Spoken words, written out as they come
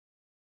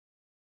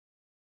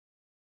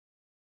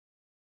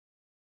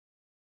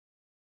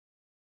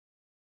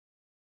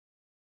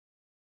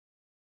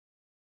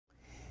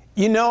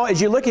You know, as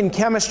you look in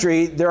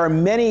chemistry, there are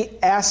many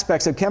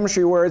aspects of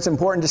chemistry where it's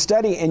important to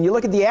study. And you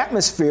look at the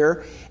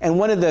atmosphere, and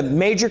one of the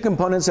major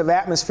components of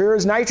atmosphere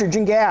is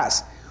nitrogen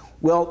gas.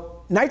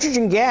 Well,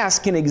 nitrogen gas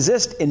can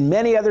exist in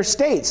many other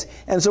states.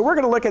 And so we're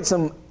going to look at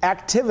some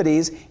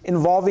activities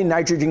involving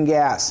nitrogen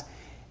gas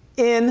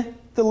in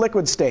the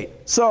liquid state.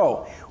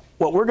 So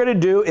what we're going to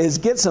do is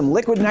get some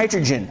liquid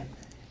nitrogen.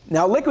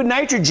 Now, liquid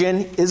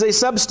nitrogen is a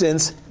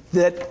substance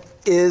that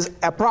is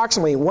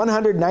approximately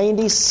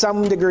 190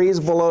 some degrees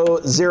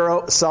below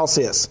 0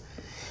 Celsius.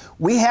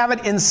 We have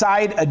it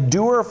inside a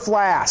Dewar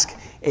flask,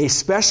 a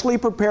specially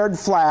prepared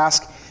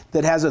flask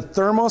that has a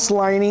thermos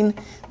lining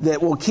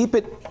that will keep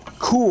it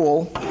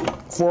cool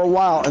for a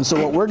while. And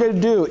so what we're going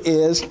to do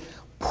is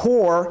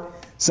pour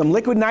some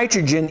liquid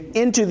nitrogen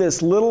into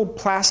this little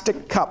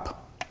plastic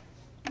cup.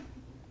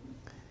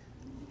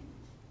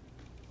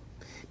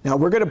 Now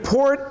we're going to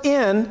pour it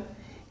in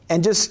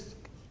and just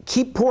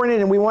keep pouring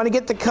in, and we want to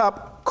get the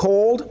cup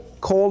cold,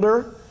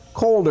 colder,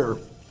 colder. I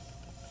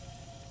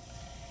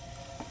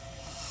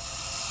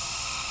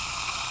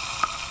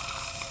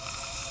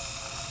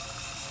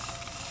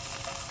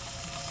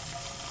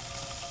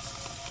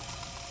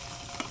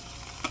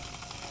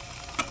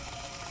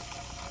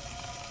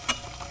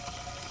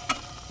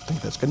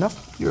think that's good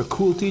enough. You're a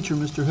cool teacher,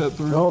 Mr.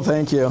 Hepburn. Oh,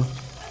 thank you.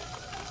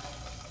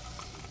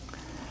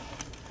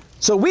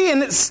 So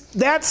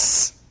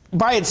that's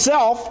by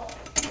itself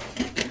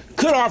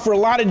could offer a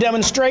lot of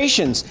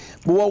demonstrations.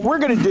 But what we're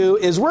going to do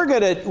is we're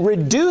going to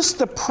reduce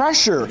the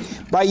pressure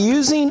by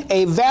using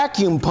a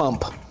vacuum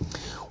pump.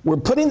 We're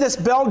putting this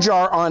bell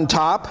jar on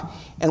top,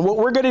 and what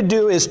we're going to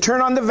do is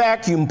turn on the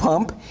vacuum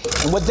pump,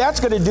 and what that's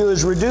going to do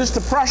is reduce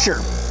the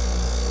pressure.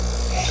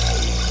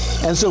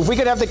 And so if we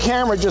could have the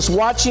camera just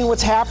watching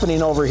what's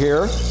happening over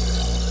here.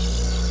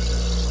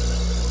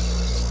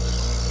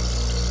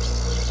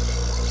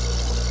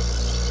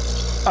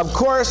 Of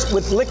course,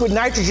 with liquid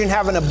nitrogen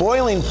having a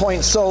boiling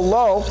point so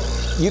low,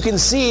 you can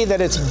see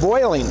that it's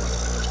boiling.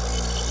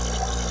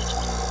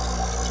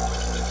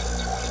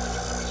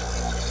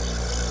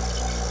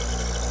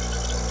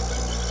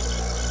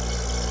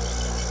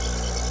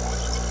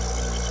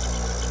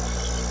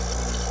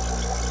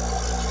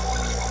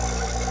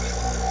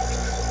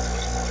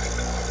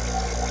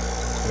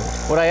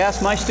 What I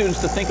ask my students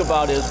to think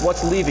about is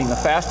what's leaving, the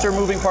faster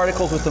moving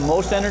particles with the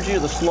most energy or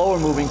the slower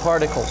moving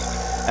particles?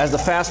 As the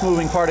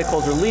fast-moving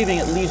particles are leaving,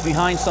 it leaves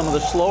behind some of the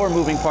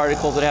slower-moving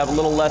particles that have a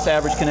little less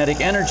average kinetic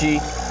energy.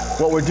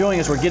 What we're doing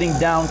is we're getting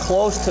down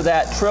close to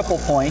that triple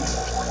point,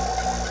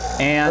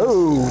 and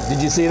oh,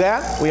 did you see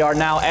that? We are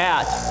now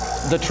at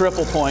the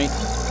triple point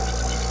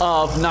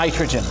of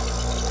nitrogen.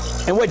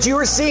 And what you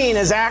were seeing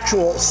is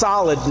actual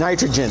solid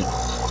nitrogen.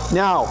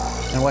 Now,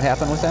 and what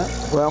happened with that?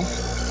 Well,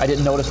 I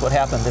didn't notice what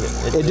happened.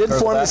 It did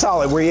form the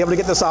solid. Were you able to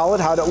get the solid?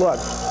 How'd it look?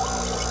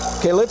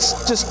 Okay,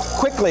 let's just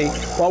quickly,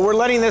 while we're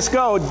letting this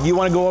go, do you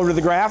want to go over to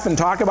the graph and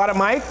talk about it,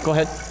 Mike? Go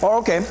ahead. Oh,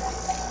 okay.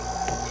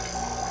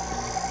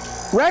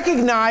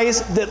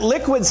 Recognize that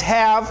liquids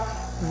have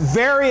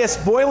various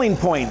boiling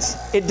points.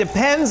 It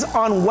depends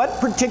on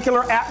what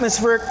particular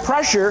atmospheric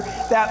pressure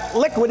that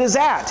liquid is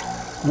at.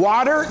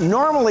 Water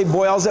normally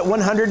boils at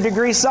 100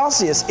 degrees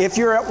Celsius if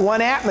you're at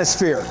 1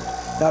 atmosphere.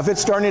 Now, if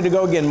it's starting to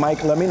go again,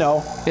 Mike, let me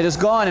know. It is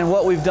gone, and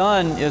what we've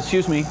done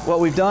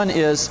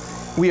is,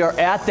 we are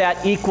at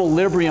that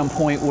equilibrium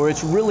point where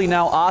it's really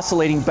now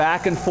oscillating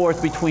back and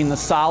forth between the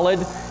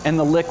solid and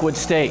the liquid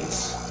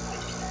states.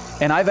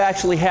 And I've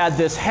actually had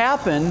this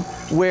happen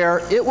where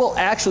it will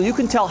actually, you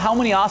can tell how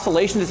many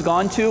oscillations it's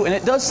gone to, and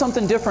it does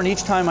something different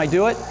each time I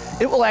do it.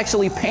 It will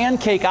actually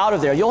pancake out of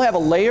there. You'll have a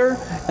layer,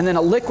 and then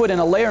a liquid, and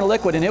a layer, and a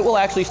liquid, and it will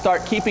actually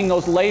start keeping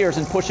those layers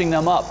and pushing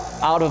them up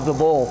out of the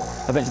bowl.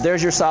 Eventually,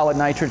 there's your solid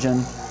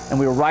nitrogen, and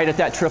we were right at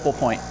that triple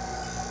point.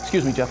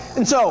 Excuse me, Jeff.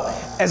 And so,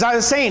 as I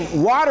was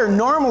saying, water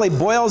normally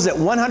boils at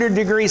 100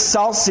 degrees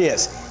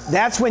Celsius.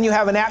 That's when you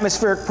have an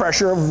atmospheric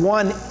pressure of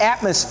 1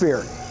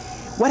 atmosphere.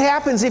 What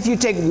happens if you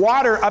take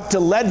water up to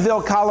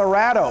Leadville,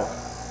 Colorado,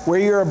 where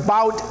you're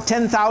about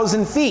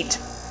 10,000 feet?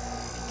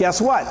 Guess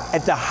what?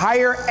 At the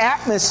higher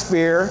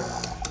atmosphere,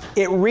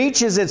 it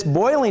reaches its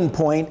boiling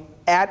point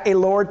at a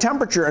lower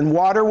temperature, and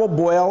water will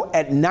boil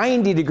at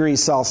 90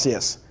 degrees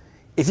Celsius.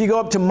 If you go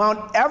up to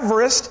Mount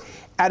Everest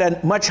at a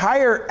much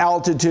higher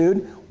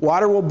altitude,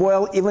 water will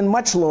boil even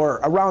much lower,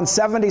 around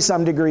 70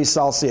 some degrees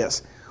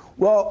Celsius.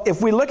 Well,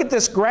 if we look at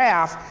this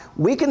graph,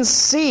 we can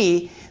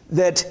see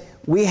that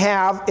we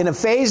have in a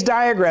phase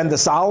diagram the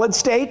solid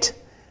state,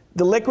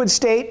 the liquid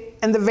state,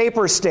 and the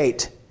vapor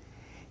state.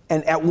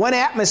 And at 1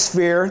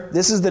 atmosphere,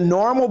 this is the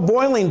normal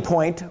boiling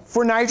point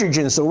for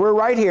nitrogen. So we're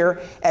right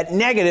here at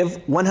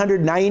negative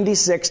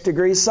 196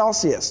 degrees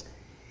Celsius.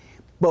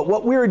 But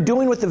what we were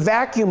doing with the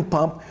vacuum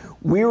pump,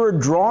 we were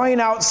drawing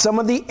out some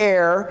of the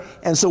air,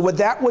 and so what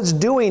that was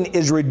doing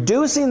is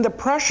reducing the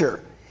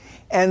pressure.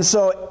 And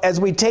so as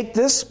we take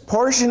this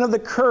portion of the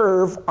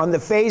curve on the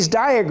phase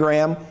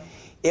diagram,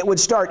 it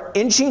would start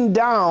inching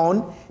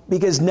down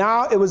because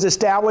now it was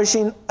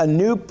establishing a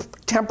new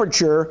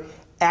temperature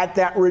at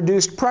that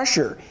reduced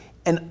pressure.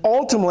 And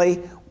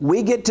ultimately,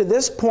 we get to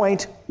this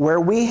point where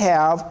we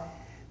have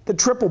the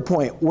triple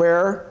point,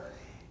 where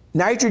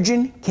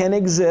nitrogen can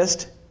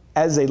exist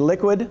as a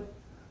liquid,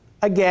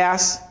 a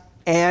gas,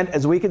 and,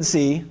 as we can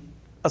see,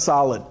 a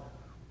solid.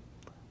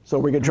 So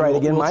we're going to try it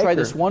again, Mike? We'll try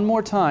this one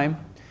more time.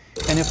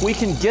 And if we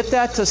can get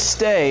that to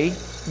stay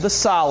the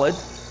solid,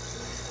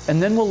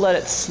 and then we'll let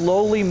it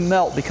slowly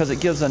melt, because it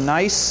gives a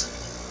nice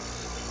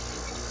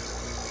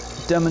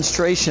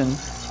demonstration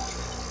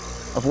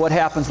of what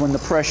happens when the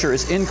pressure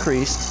is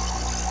increased.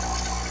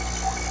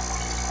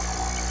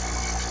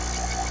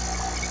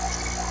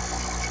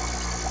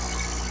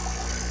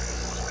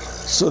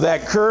 So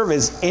that curve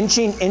is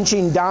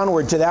inching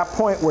downward to that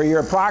point where you're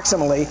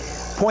approximately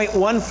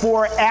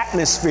 0.14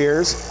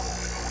 atmospheres.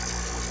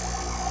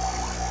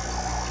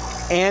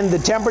 And the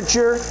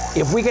temperature,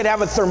 if we could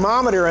have a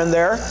thermometer in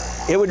there,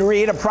 it would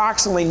read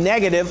approximately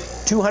negative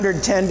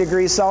 210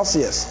 degrees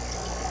Celsius.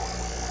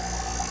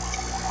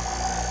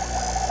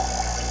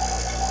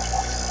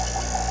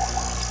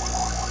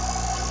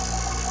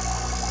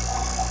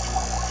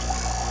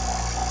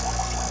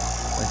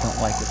 I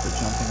don't like that they're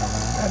jumping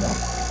around. I know.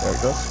 There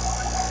it goes.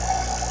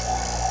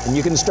 And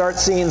you can start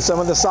seeing some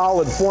of the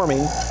solid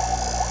forming.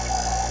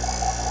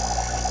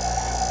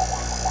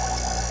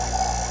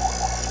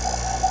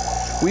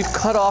 We've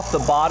cut off the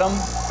bottom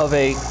of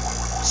a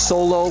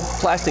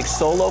plastic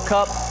solo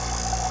cup.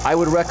 I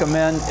would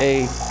recommend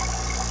a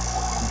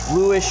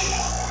bluish,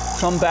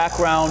 some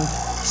background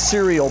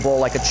cereal bowl,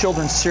 like a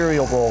children's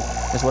cereal bowl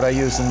is what I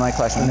use in my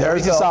classroom. And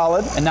there's the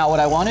solid. And now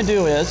what I want to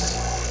do is,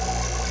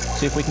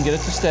 see if we can get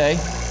it to stay.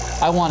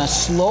 I want to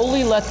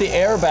slowly let the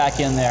air back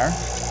in there.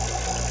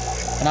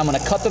 And I'm going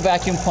to cut the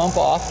vacuum pump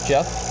off.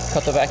 Jeff,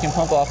 cut the vacuum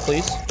pump off,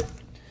 please.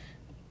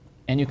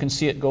 And you can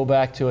see it go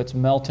back to its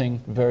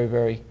melting very,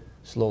 very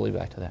slowly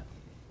back to that.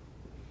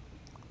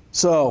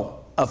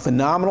 So, a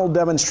phenomenal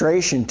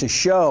demonstration to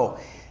show,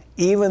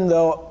 even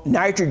though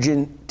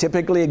nitrogen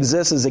typically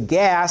exists as a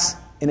gas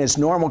in its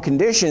normal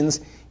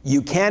conditions,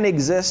 you can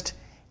exist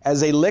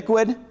as a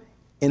liquid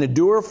in a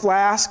Dewar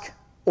flask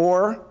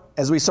or,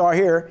 as we saw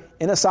here,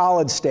 in a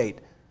solid state.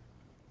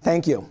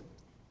 Thank you.